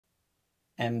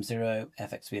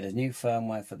M0FXB. There's new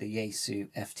firmware for the Yaesu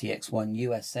FTX-1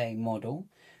 USA model.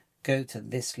 Go to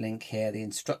this link here. The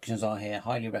instructions are here.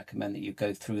 Highly recommend that you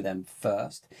go through them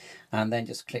first, and then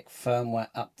just click firmware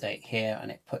update here,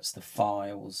 and it puts the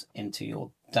files into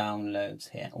your downloads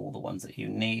here, all the ones that you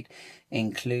need,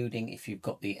 including if you've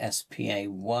got the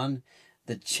SPA1.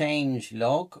 The change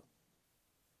log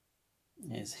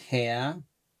is here.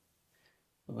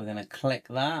 We're going to click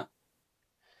that.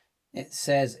 It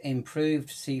says improved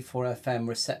C4FM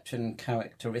reception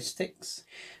characteristics,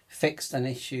 fixed an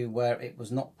issue where it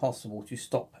was not possible to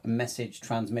stop message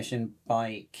transmission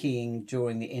by keying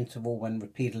during the interval when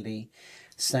repeatedly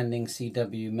sending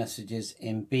CW messages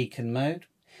in beacon mode,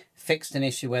 fixed an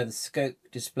issue where the scope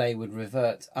display would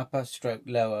revert upper stroke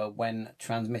lower when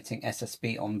transmitting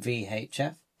SSB on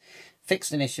VHF,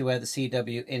 fixed an issue where the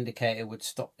CW indicator would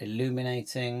stop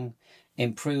illuminating,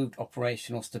 improved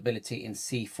operational stability in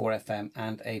C4FM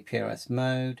and APRS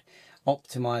mode,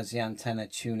 optimize the antenna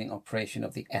tuning operation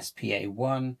of the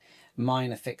SPA1,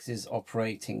 minor fixes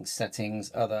operating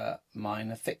settings, other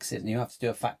minor fixes. And you have to do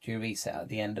a factory reset at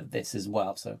the end of this as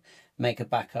well, so make a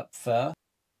backup first.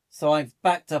 So I've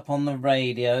backed up on the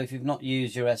radio. If you've not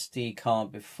used your SD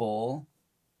card before,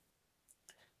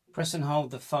 press and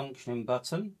hold the function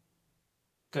button,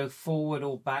 go forward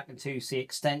or back until you see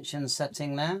extension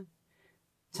setting there.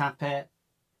 Tap it,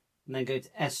 and then go to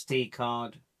SD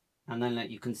card, and then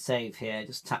you can save here.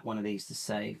 Just tap one of these to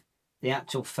save. The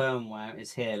actual firmware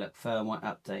is here, look, firmware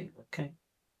update. Okay,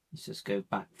 let's just go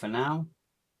back for now.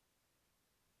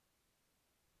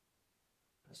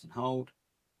 Press and hold.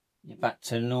 You're back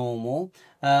to normal.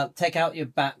 Take out your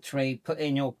battery, put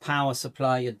in your power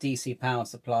supply, your DC power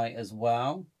supply as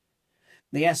well.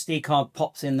 The SD card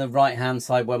pops in the right hand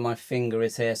side where my finger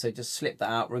is here, so just slip that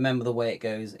out. Remember the way it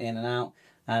goes in and out.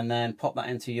 And then pop that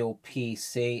into your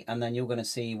PC, and then you're going to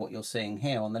see what you're seeing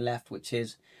here on the left, which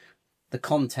is the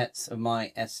contents of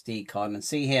my SD card. And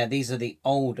see here, these are the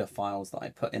older files that I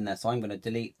put in there, so I'm going to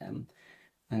delete them.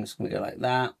 I'm just going to go like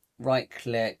that, right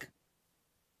click,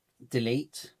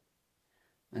 delete,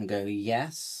 and go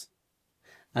yes.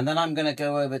 And then I'm going to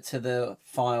go over to the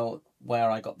file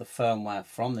where I got the firmware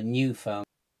from, the new firmware.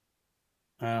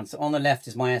 So on the left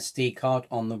is my SD card,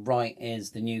 on the right is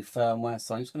the new firmware.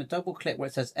 So I'm just going to double click where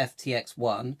it says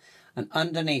FTX-1, and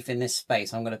underneath in this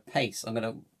space I'm going to paste, I'm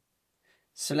going to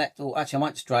select all, actually I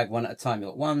might just drag one at a time.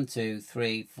 You've got 1, 2,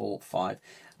 3, 4, 5.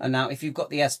 And now if you've got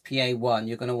the SPA1,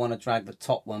 you're going to want to drag the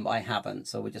top one, but I haven't.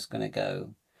 So we're just going to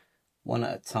go one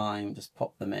at a time, just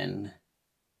pop them in.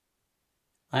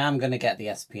 I am going to get the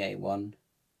SPA1.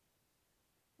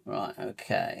 Right,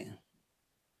 okay.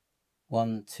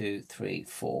 1, 2, 3,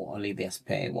 4. I'll leave the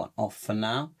SPA1 off for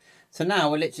now. So now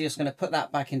we're literally just going to put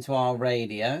that back into our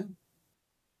radio.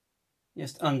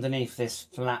 Just underneath this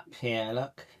flap here,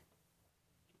 look.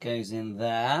 Goes in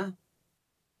there.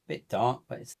 Bit dark,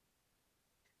 but it's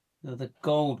the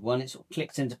gold one. It sort of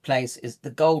clicks into place. Is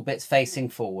the gold bit's facing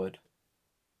forward.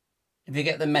 If you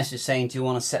get the message saying, do you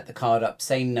want to set the card up?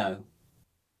 Say no.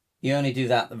 You only do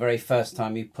that the very first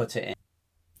time you put it in.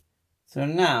 So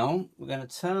now we're going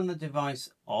to turn the device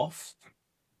off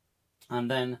and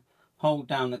then hold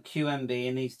down the QMB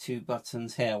and these two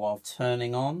buttons here while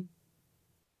turning on.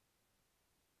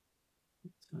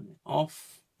 Turn it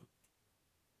off.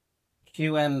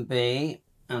 QMB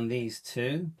and these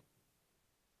two.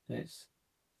 So it's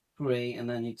 3 and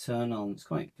then you turn on. It's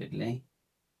quite fiddly.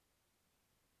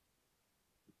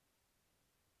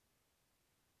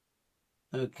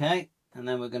 Okay, and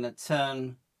then we're going to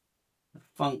turn the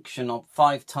function of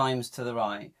 5 times to the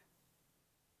right,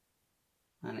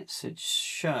 and it should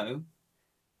show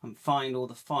and find all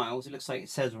the files. It looks like it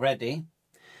says ready.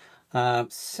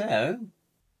 So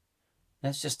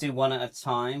let's just do one at a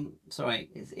time. Sorry,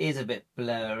 it is a bit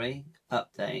blurry.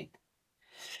 Update,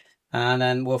 and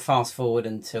then we'll fast forward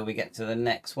until we get to the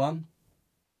next one.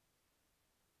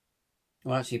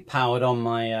 Well, actually powered on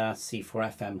my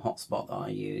C4FM hotspot that I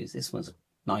use. This one's a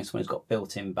nice one. It's got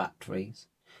built-in batteries.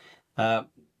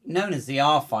 Known as the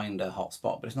R-Finder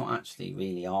hotspot, but it's not actually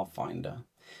really R-Finder.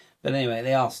 But anyway,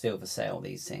 they are still for sale,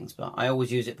 these things. But I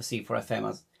always use it for C4FM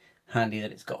as handy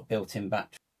that it's got a built-in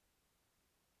battery.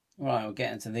 Right, we'll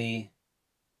get into the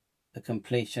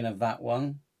completion of that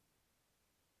one.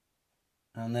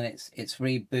 And then it's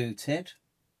rebooted.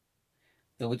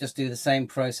 So we'll just do the same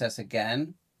process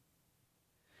again.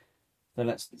 So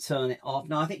let's turn it off.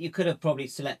 Now, I think you could have probably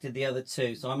selected the other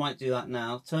two, so I might do that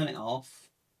now. Turn it off.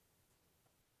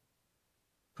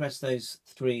 Press those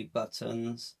 3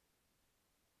 buttons.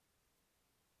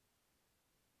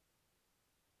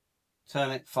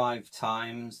 Turn it 5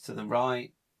 times to the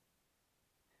right.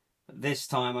 This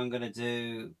time I'm going to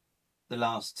do the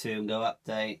last two and go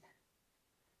update.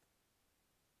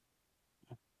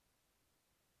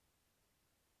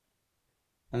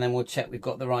 And then we'll check we've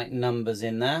got the right numbers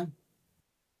in there.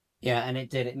 Yeah, and it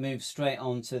did. It moved straight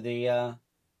on to the,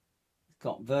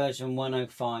 got version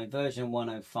 105, version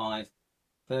 105,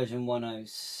 version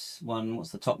 101,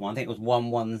 what's the top one? I think it was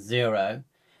 110.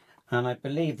 And I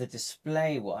believe the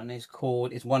display one is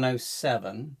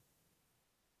 107.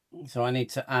 So I need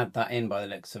to add that in by the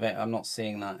looks of it. I'm not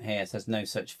seeing that here. It says no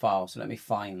such file. So let me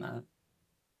find that.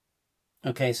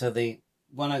 Okay, so the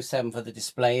 107 for the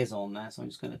display is on there. So I'm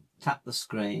just going to tap the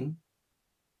screen.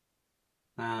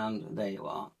 And there you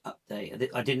are, update.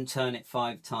 I didn't turn it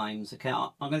 5 times. Okay,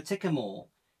 I'm going to tick them all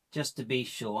just to be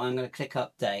sure. I'm going to click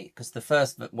update because the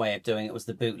first way of doing it was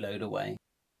the bootloader way.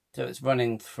 So it's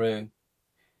running through.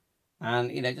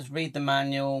 And, you know, just read the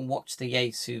manual, watch the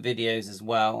Yaesu videos as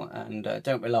well, and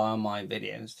don't rely on my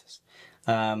videos.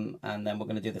 And then we're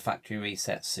going to do the factory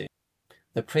reset soon.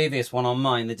 The previous one on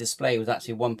mine, the display was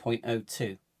actually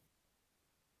 1.02.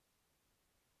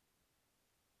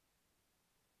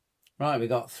 Right, we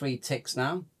got 3 ticks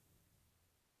now.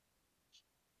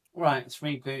 Right, it's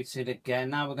rebooted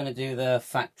again. Now we're going to do the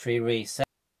factory reset.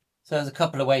 So there's a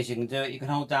couple of ways you can do it. You can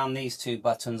hold down these 2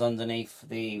 buttons underneath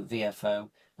the VFO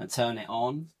and turn it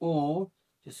on, or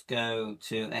just go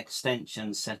to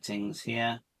extension settings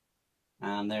here,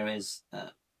 and there is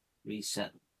a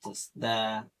reset just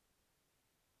there,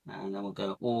 and then we'll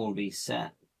go all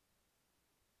reset.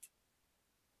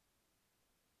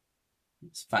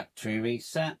 It's factory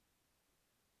reset.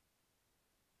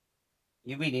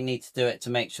 You really need to do it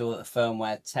to make sure that the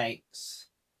firmware takes.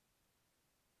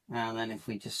 And then if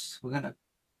we're going to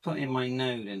put in my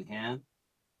node in here,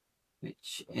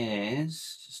 which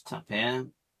is, just tap here,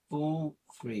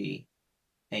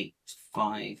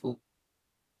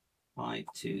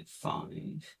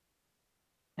 4385525,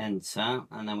 enter,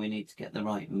 and then we need to get the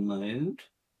right mode.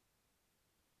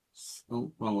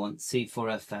 Oh, wrong one,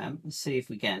 C4FM. Let's see if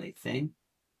we get anything.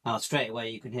 Oh, straight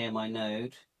away you can hear my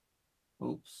node.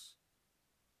 Oops.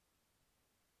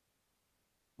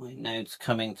 My node's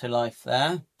coming to life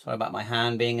there. Sorry about my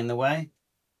hand being in the way.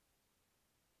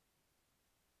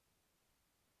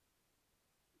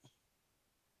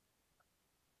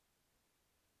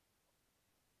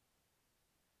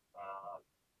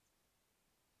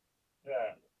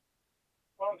 Yeah.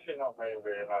 One thing I may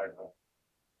realise,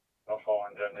 I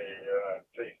find in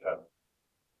the G7.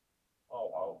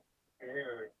 Oh well,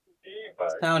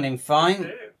 eBay. Sounding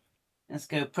fine. Let's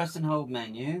go press and hold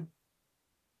menu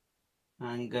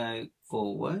and go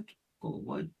forward,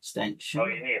 extension. Oh,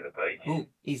 you're near the beach. Oh,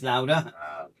 he's louder.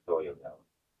 Sure you'll know.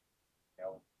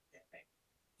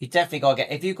 You definitely got to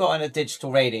get, if you've got a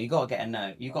digital radio, you've got to get a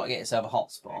note. You've got to get yourself a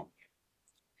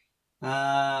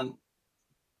hotspot.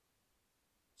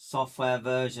 Software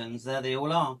versions, there they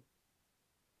all are.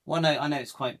 One note, I know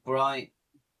it's quite bright.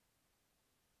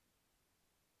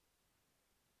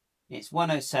 It's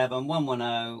 107,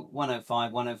 110,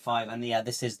 105, 105, and yeah,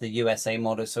 this is the USA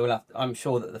model. So we'll have to, I'm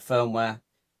sure that the firmware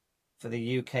for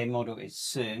the UK model is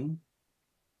soon.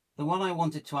 The one I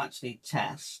wanted to actually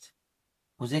test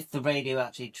was if the radio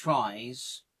actually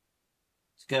tries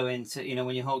to go into, you know,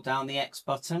 when you hold down the X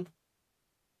button.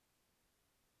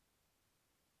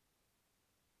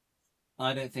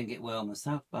 I don't think it will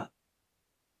myself, but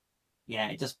yeah,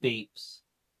 it just beeps.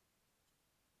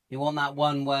 You want that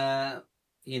one where,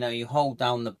 you know, you hold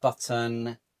down the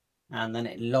button and then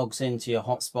it logs into your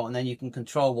hotspot, and then you can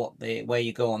control where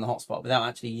you go on the hotspot without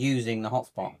actually using the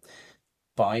hotspot.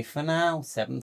 Bye for now. 7